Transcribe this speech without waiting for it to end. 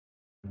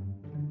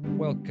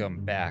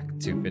Welcome back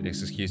to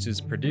Fitness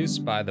Excuses,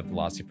 produced by the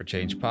Velocity for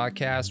Change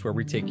podcast, where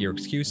we take your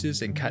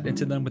excuses and cut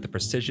into them with the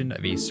precision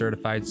of a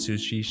certified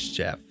sushi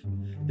chef.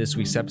 This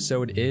week's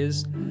episode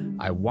is,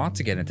 I want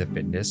to get into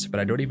fitness, but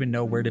I don't even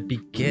know where to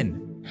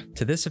begin.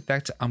 To this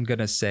effect, I'm going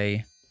to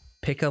say,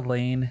 pick a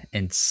lane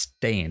and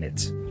stay in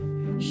it.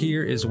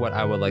 Here is what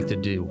I would like to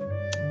do.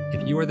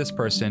 If you are this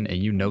person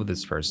and you know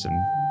this person,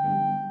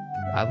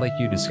 I'd like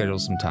you to schedule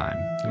some time.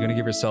 You're going to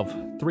give yourself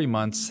 3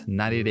 months,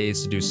 90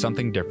 days to do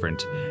something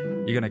different.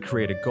 You're going to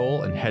create a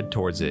goal and head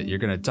towards it. You're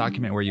going to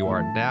document where you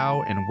are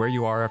now and where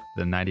you are after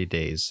the 90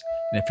 days.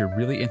 And if you're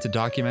really into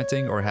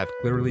documenting or have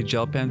glitterly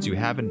gel pens you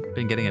haven't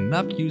been getting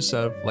enough use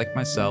of, like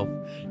myself,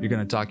 you're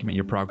going to document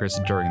your progress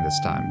during this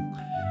time.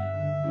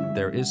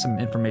 There is some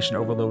information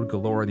overload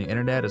galore on the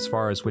internet as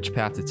far as which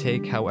path to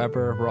take.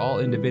 However, we're all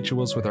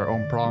individuals with our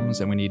own problems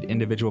and we need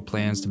individual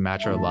plans to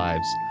match our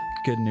lives.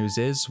 Good news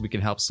is we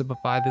can help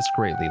simplify this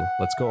greatly.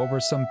 Let's go over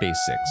some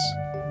basics.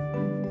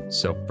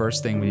 So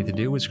first thing we need to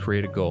do is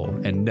create a goal.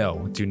 And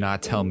no, do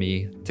not tell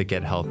me to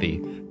get healthy.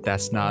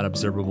 That's not an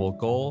observable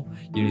goal.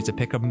 You need to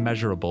pick a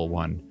measurable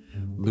one.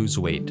 Lose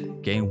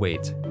weight, gain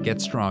weight, get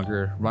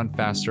stronger, run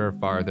faster,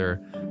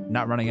 farther,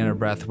 not running out of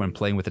breath when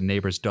playing with a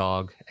neighbor's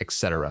dog,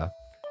 etc.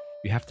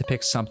 You have to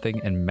pick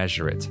something and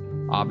measure it.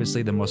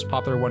 Obviously, the most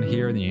popular one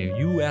here in the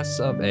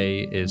US of A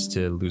is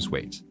to lose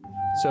weight.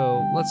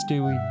 So let's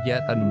do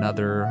yet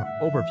another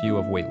overview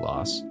of weight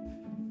loss.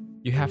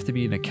 You have to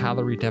be in a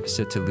calorie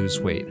deficit to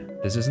lose weight.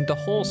 This isn't the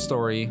whole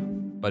story,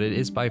 but it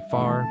is by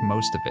far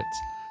most of it.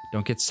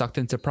 Don't get sucked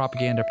into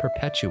propaganda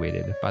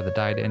perpetuated by the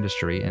diet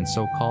industry and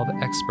so-called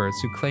experts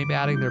who claim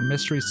adding their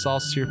mystery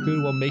sauce to your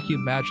food will make you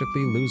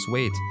magically lose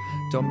weight.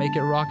 Don't make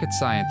it rocket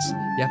science.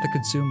 You have to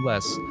consume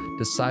less.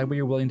 Decide what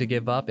you're willing to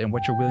give up and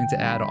what you're willing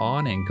to add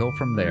on and go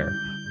from there.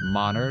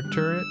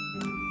 Monitor it,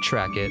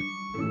 track it,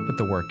 put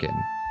the work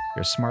in.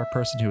 You're a smart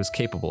person who is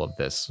capable of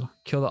this.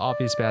 Kill the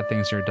obvious bad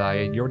things in your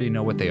diet. You already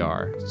know what they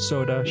are.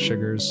 Soda,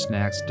 sugars,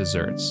 snacks,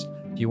 desserts.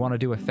 If you want to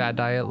do a fad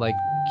diet like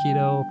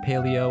keto,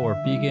 paleo,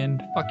 or vegan,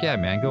 fuck yeah,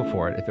 man, go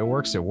for it. If it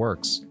works, it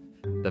works.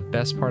 The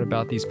best part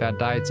about these fad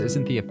diets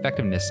isn't the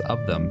effectiveness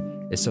of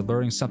them. It's the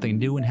learning something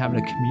new and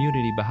having a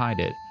community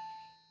behind it.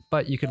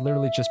 But you could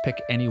literally just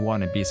pick any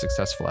one and be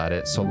successful at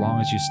it, so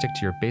long as you stick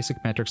to your basic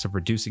metrics of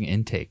reducing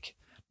intake.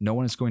 No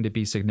one is going to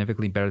be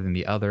significantly better than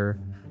the other.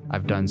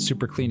 I've done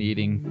super clean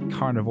eating,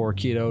 carnivore,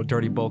 keto,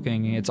 dirty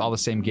bulking. It's all the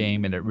same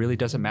game, and it really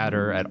doesn't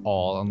matter at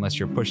all unless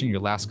you're pushing your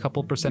last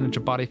couple percentage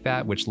of body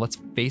fat, which, let's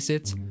face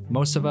it,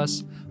 most of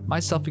us,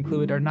 myself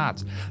included, are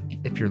not.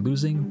 If you're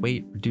losing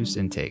weight, reduce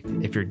intake.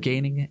 If you're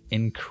gaining,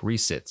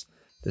 increase it.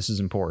 This is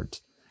important.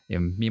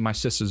 Me and my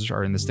sisters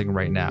are in this thing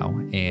right now,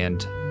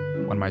 and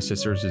one of my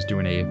sisters is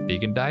doing a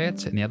vegan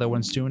diet, and the other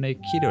one's doing a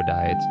keto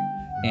diet,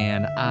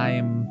 and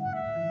I'm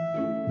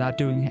not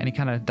doing any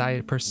kind of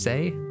diet per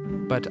se,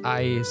 but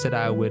I said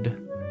I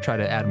would try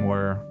to add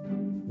more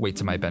weight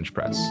to my bench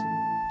press.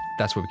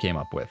 That's what we came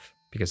up with,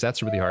 because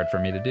that's really hard for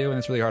me to do, and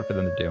it's really hard for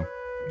them to do.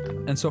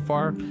 And so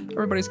far,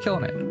 everybody's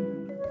killing it.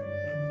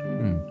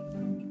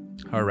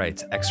 All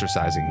right,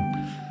 exercising.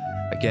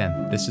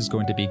 Again, this is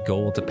going to be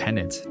goal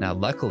dependent. Now,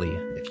 luckily,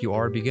 if you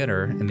are a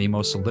beginner, in the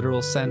most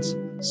literal sense,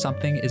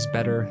 something is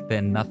better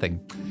than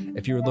nothing.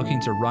 If you're looking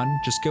to run,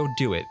 just go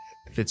do it.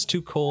 If it's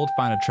too cold,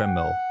 find a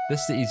treadmill.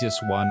 This is the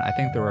easiest one. I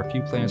think there are a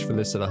few plans for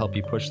this that'll help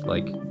you push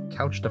like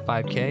couch to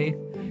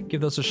 5K. Give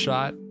those a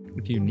shot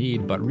if you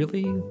need, but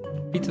really,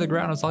 feet to the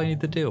ground is all you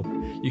need to do.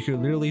 You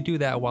can literally do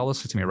that while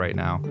listening to me right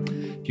now.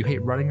 If you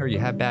hate running or you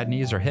have bad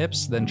knees or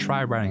hips, then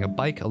try riding a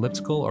bike,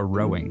 elliptical, or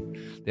rowing.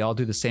 They all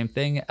do the same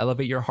thing.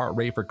 Elevate your heart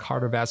rate for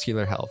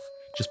cardiovascular health.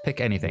 Just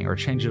pick anything or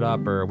change it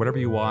up or whatever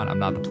you want. I'm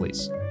not the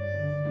police.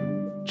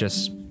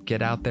 Just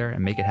get out there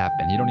and make it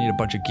happen. You don't need a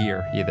bunch of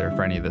gear either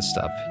for any of this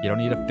stuff. You don't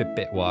need a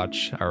Fitbit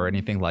watch or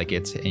anything like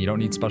it, and you don't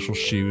need special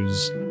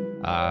shoes.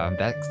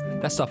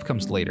 That stuff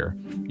comes later,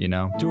 you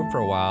know? Do it for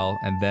a while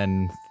and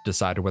then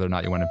decide whether or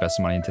not you want to invest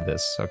money into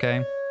this,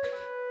 okay?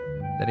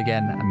 Then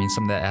again, I mean,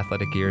 some of that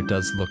athletic gear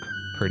does look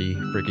pretty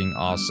freaking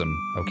awesome,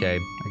 okay?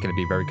 It can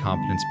be very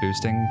confidence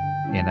boosting,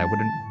 and I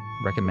wouldn't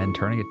recommend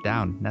turning it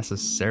down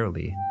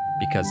necessarily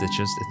because it's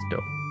dope.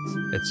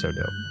 It's so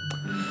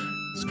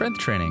dope. Strength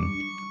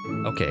training.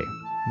 Okay,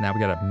 now we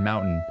got a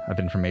mountain of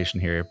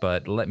information here,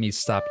 but let me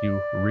stop you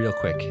real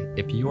quick.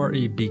 If you are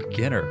a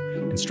beginner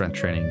in strength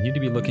training, you need to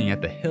be looking at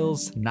the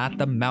hills, not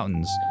the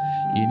mountains.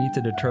 You need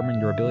to determine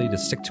your ability to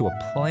stick to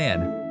a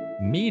plan,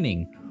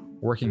 meaning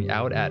working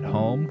out at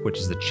home, which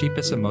is the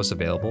cheapest and most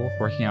available,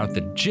 working out at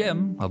the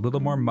gym, a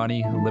little more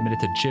money, limited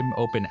to gym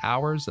open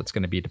hours, that's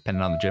going to be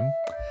dependent on the gym,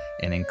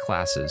 and in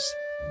classes,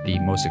 the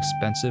most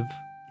expensive,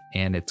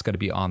 and it's going to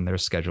be on their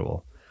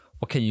schedule.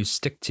 What can you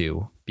stick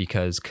to?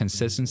 Because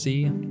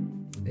consistency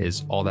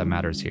is all that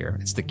matters here.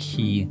 It's the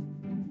key.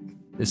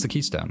 It's the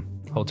keystone.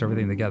 Holds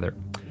everything together.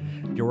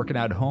 If you're working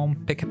out at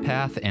home, pick a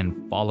path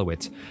and follow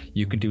it.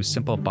 You can do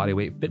simple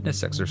bodyweight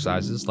fitness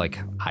exercises like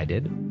I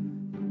did,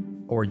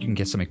 or you can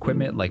get some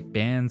equipment like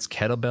bands,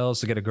 kettlebells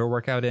to get a good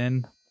workout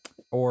in.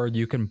 or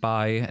you can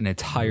buy an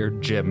entire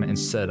gym and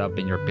set it up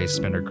in your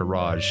basement or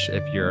garage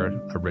if you're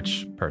a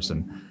rich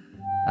person.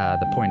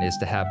 The point is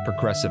to have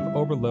progressive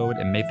overload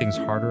and make things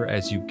harder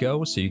as you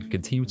go so you can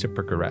continue to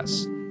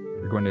progress.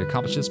 You're going to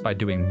accomplish this by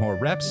doing more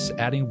reps,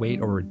 adding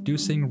weight, or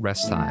reducing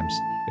rest times.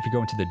 If you're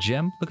going to the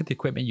gym, look at the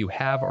equipment you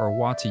have or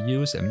want to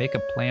use and make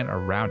a plan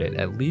around it,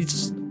 at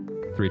least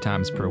 3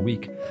 times per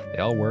week. They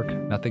all work.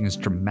 Nothing is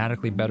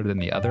dramatically better than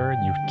the other.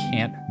 You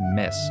can't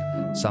miss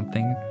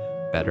something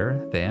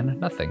better than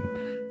nothing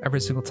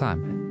every single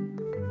time.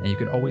 And you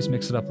can always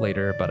mix it up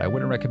later, but I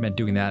wouldn't recommend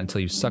doing that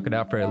until you suck it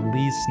out for at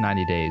least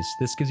 90 days.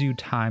 This gives you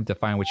time to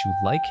find what you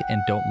like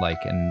and don't like,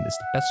 and it's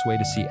the best way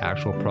to see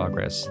actual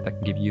progress that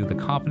can give you the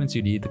confidence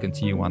you need to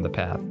continue on the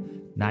path.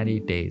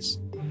 90 days.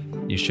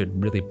 You should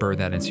really burn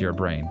that into your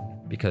brain,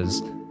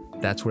 because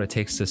that's what it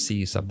takes to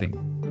see something.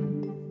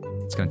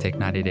 It's going to take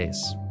 90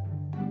 days.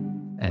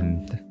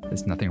 And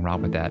there's nothing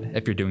wrong with that.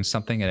 If you're doing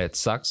something and it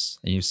sucks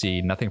and you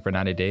see nothing for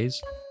 90 days,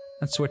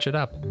 then switch it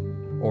up.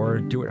 Or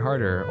do it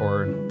harder,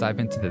 or dive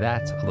into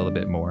that a little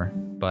bit more.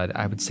 But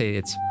I would say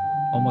it's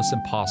almost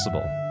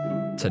impossible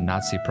to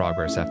not see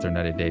progress after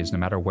 90 days, no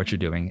matter what you're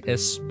doing,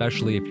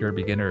 especially if you're a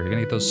beginner. You're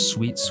gonna get those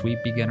sweet, sweet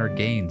beginner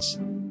gains.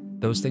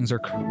 Those things are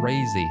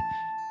crazy.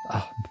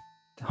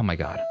 Oh my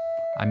God,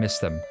 I miss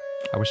them.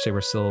 I wish they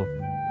were still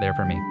there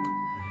for me.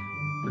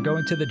 For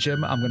going to the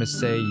gym, I'm gonna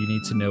say you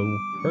need to know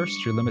first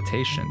your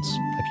limitations.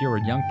 If you're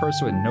a young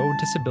person with no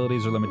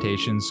disabilities or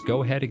limitations,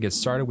 go ahead and get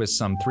started with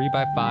some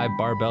 3x5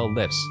 barbell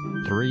lifts,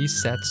 3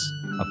 sets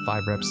of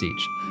 5 reps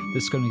each.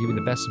 This is gonna give you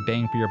the best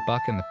bang for your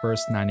buck in the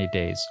first 90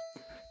 days.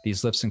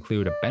 These lifts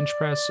include a bench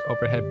press,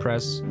 overhead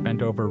press,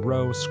 bent over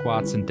row,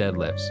 squats, and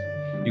deadlifts.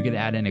 You can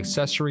add in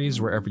accessories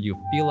wherever you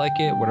feel like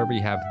it, whatever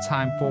you have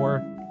time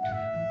for.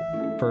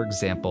 For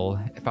example,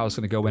 if I was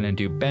gonna go in and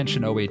do bench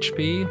and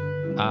OHP,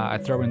 I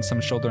throw in some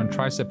shoulder and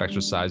tricep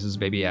exercises,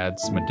 maybe add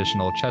some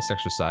additional chest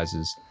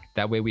exercises.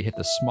 That way we hit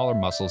the smaller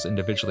muscles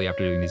individually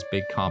after doing these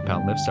big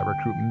compound lifts that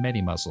recruit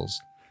many muscles.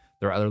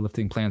 There are other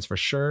lifting plans for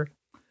sure,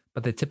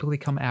 but they typically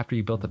come after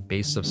you build a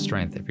base of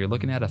strength. If you're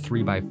looking at a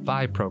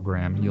 3x5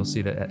 program, you'll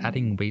see that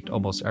adding weight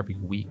almost every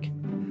week,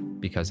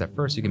 because at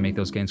first you can make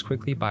those gains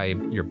quickly by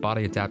your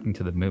body adapting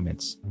to the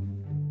movements.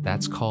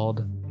 That's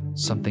called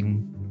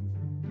something,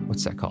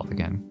 what's that called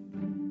again?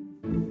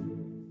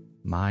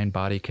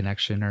 Mind-body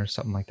connection or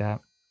something like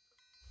that.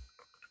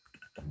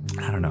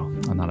 I don't know.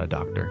 I'm not a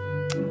doctor.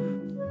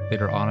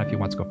 Later on, if you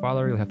want to go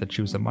farther, you'll have to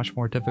choose a much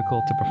more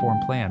difficult to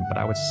perform plan, but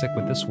I would stick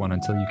with this one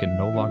until you can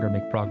no longer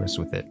make progress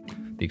with it.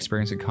 The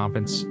experience and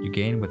confidence you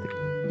gain with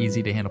an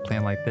easy-to-handle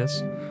plan like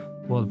this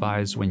will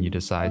advise when you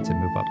decide to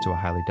move up to a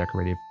highly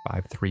decorated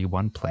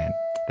 5-3-1 plan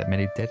that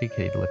many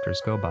dedicated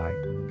lifters go by.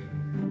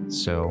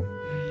 So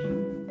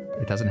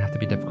it doesn't have to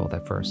be difficult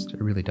at first.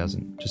 It really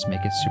doesn't. Just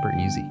make it super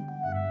easy.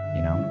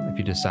 You know, if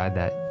you decide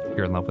that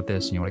you're in love with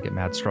this and you want to get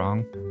mad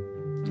strong,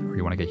 or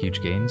you want to get huge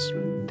gains,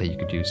 then you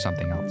could do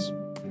something else.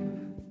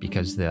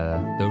 Because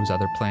those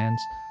other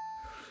plans,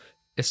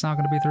 it's not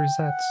going to be 3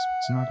 sets.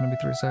 It's not going to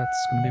be 3 sets.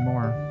 It's going to be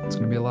more. It's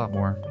going to be a lot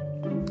more.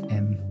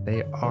 And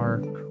they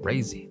are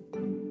crazy,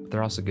 but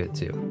they're also good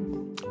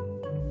too.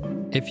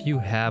 If you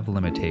have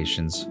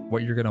limitations,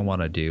 what you're going to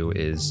want to do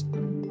is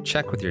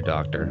check with your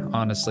doctor.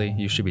 Honestly,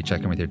 you should be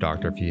checking with your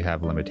doctor if you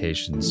have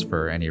limitations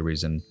for any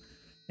reason,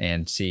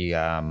 and see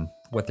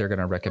what they're going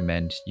to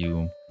recommend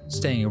you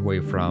staying away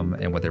from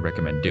and what they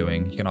recommend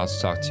doing. You can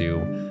also talk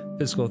to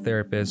physical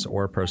therapists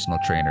or personal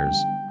trainers.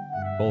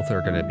 Both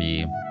are going to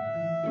be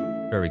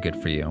very good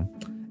for you.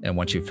 And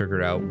once you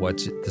figure out what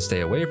to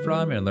stay away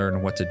from and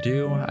learn what to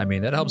do, I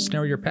mean, that helps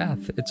narrow your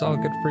path. It's all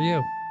good for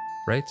you,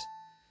 right?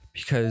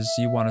 Because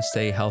you want to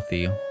stay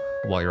healthy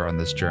while you're on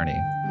this journey.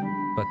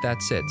 But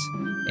that's it.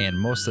 And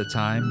most of the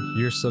time,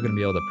 you're still going to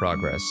be able to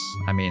progress.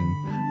 I mean,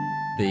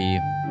 the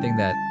thing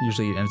that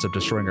usually ends up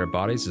destroying our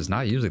bodies is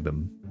not using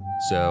them.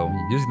 So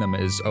using them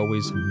is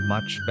always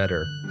much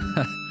better.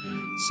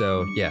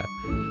 So yeah,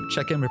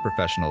 check in with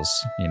professionals,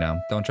 you know,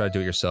 don't try to do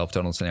it yourself.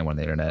 Don't listen to anyone on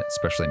the internet,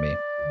 especially me.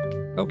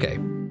 Okay,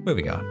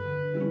 moving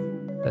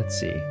on. Let's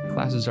see.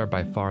 Classes are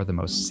by far the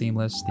most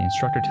seamless. The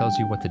instructor tells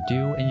you what to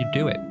do and you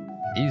do it.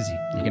 Easy.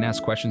 You can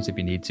ask questions if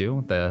you need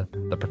to.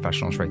 The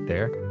professional's right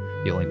there.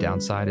 The only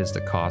downside is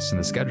the cost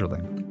and the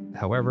scheduling.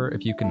 However,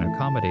 if you can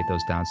accommodate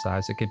those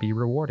downsides, it can be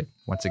rewarding.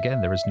 Once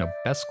again, there is no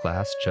best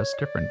class, just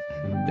different.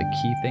 The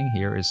key thing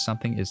here is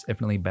something is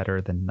infinitely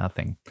better than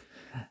nothing.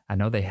 I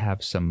know they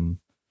have some,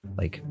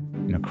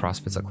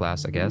 CrossFit's a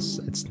class, I guess.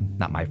 It's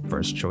not my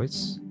first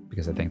choice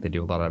because I think they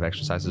do a lot of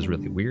exercises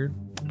really weird,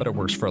 but it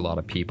works for a lot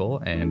of people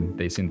and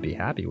they seem to be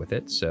happy with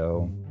it.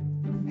 So,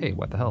 hey,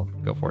 what the hell?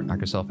 Go for it. Knock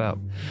yourself out.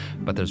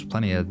 But there's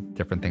plenty of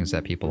different things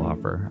that people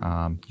offer.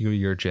 You go to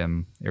your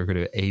gym, or go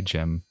to a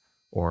gym,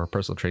 or a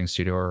personal training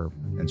studio or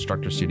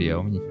instructor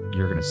studio,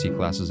 you're going to see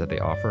classes that they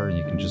offer and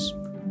you can just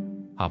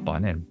hop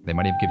on in. They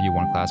might even give you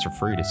one class for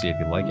free to see if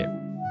you like it.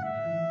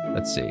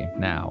 Let's see.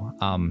 Now,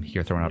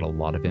 here throwing out a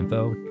lot of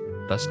info.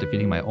 thus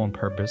defeating my own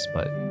purpose,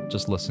 but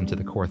just listen to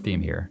the core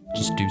theme here.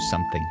 Just do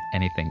something,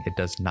 anything. It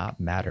does not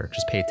matter.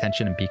 Just pay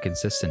attention and be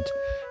consistent.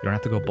 You don't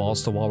have to go balls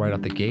to the wall right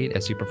out the gate.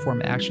 As you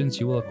perform actions,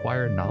 you will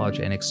acquire knowledge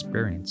and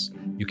experience.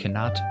 You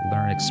cannot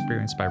learn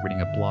experience by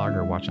reading a blog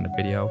or watching a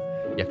video.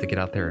 You have to get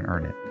out there and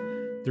earn it.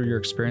 Through your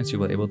experience, you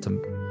will be able to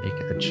make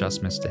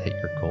adjustments to hit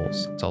your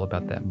goals. It's all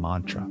about that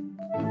mantra.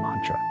 The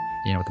mantra.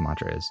 You know what the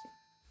mantra is.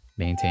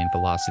 Maintain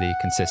velocity,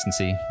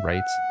 consistency,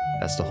 right?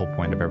 That's the whole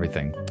point of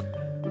everything.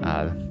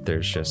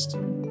 There's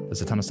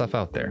a ton of stuff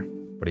out there.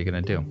 What are you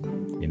going to do?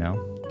 You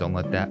know, don't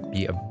let that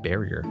be a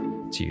barrier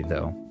to you,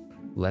 though.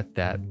 Let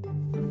that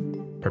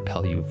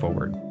propel you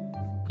forward.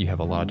 You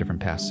have a lot of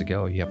different paths to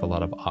go. You have a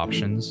lot of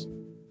options.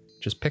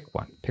 Just pick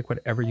one. Pick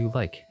whatever you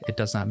like. It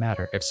does not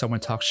matter. If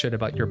someone talks shit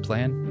about your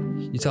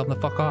plan, you tell them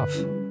to fuck off.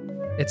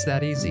 It's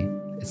that easy.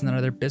 It's none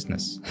of their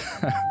business.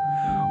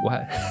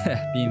 What?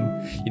 I mean,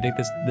 you think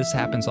this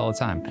happens all the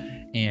time,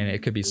 and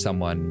it could be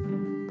someone.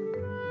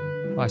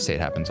 Well, I say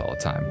it happens all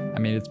the time. I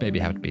mean, it's maybe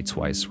happened to be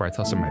twice where I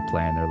tell someone my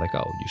plan, they're like,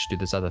 "Oh, you should do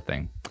this other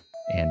thing,"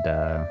 and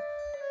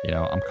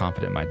I'm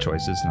confident in my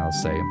choices, and I'll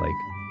say like,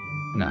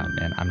 "Nah,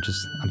 man, I'm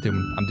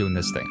doing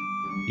this thing.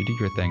 You do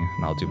your thing,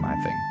 and I'll do my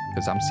thing,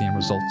 because I'm seeing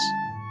results.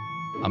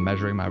 I'm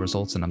measuring my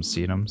results, and I'm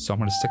seeing them, so I'm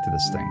going to stick to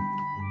this thing.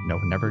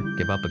 Never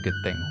give up a good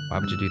thing. Why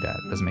would you do that?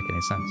 It doesn't make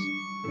any sense."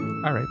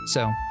 All right,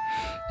 so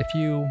if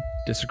you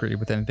disagree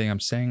with anything I'm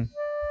saying,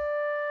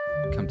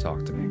 come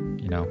talk to me.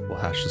 We'll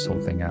hash this whole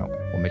thing out.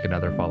 We'll make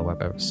another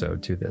follow-up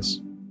episode to this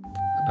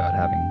about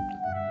having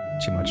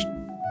too much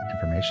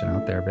information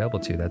out there available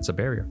to you. That's a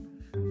barrier.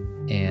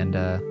 And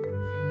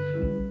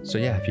so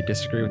yeah, if you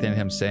disagree with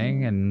anything I'm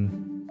saying, and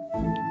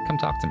come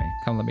talk to me.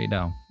 Come let me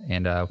know,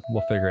 and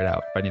we'll figure it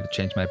out. If I need to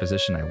change my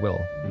position, I will.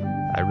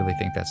 I really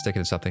think that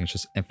sticking to something is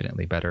just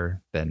infinitely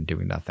better than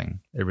doing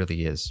nothing. It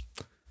really is.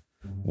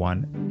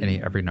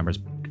 Every number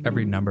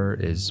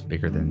is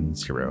bigger than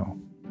 0.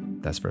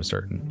 That's for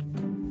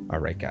certain. All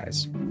right,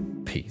 guys.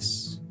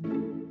 Peace.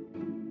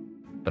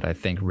 But I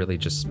think really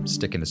just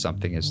sticking to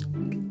something is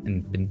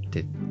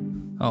invented.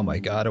 Oh my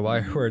God, why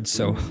are words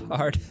so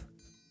hard?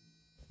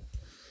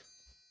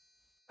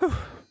 Whew.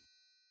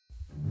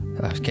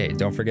 Okay,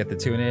 don't forget to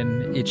tune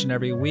in each and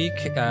every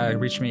week.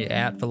 Reach me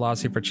at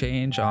Velocity for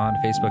Change on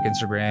Facebook,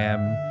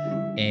 Instagram,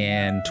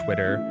 and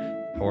Twitter.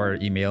 Or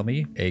email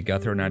me,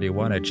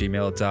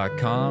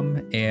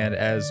 aguthro91@gmail.com. And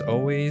as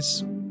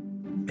always,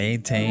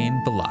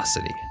 maintain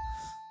velocity.